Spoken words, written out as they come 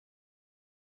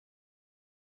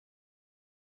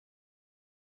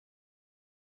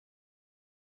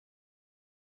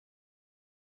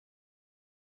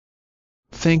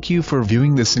Thank you for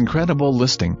viewing this incredible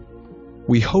listing.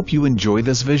 We hope you enjoy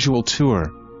this visual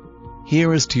tour.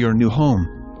 Here is to your new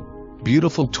home.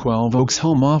 Beautiful 12 Oaks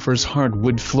home offers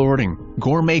hardwood flooring,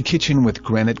 gourmet kitchen with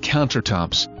granite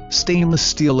countertops, stainless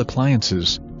steel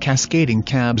appliances, cascading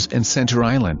cabs and center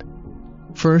island.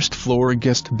 First floor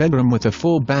guest bedroom with a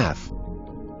full bath.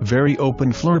 Very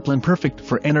open floor plan, perfect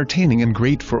for entertaining and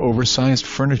great for oversized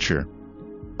furniture.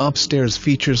 Upstairs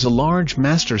features a large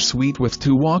master suite with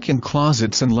 2 walk-in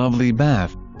closets and lovely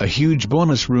bath, a huge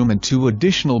bonus room and 2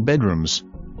 additional bedrooms.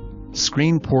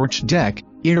 Screen porch deck,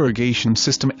 irrigation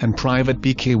system and private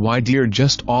bkyd are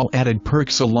just all added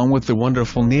perks along with the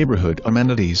wonderful neighborhood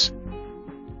amenities.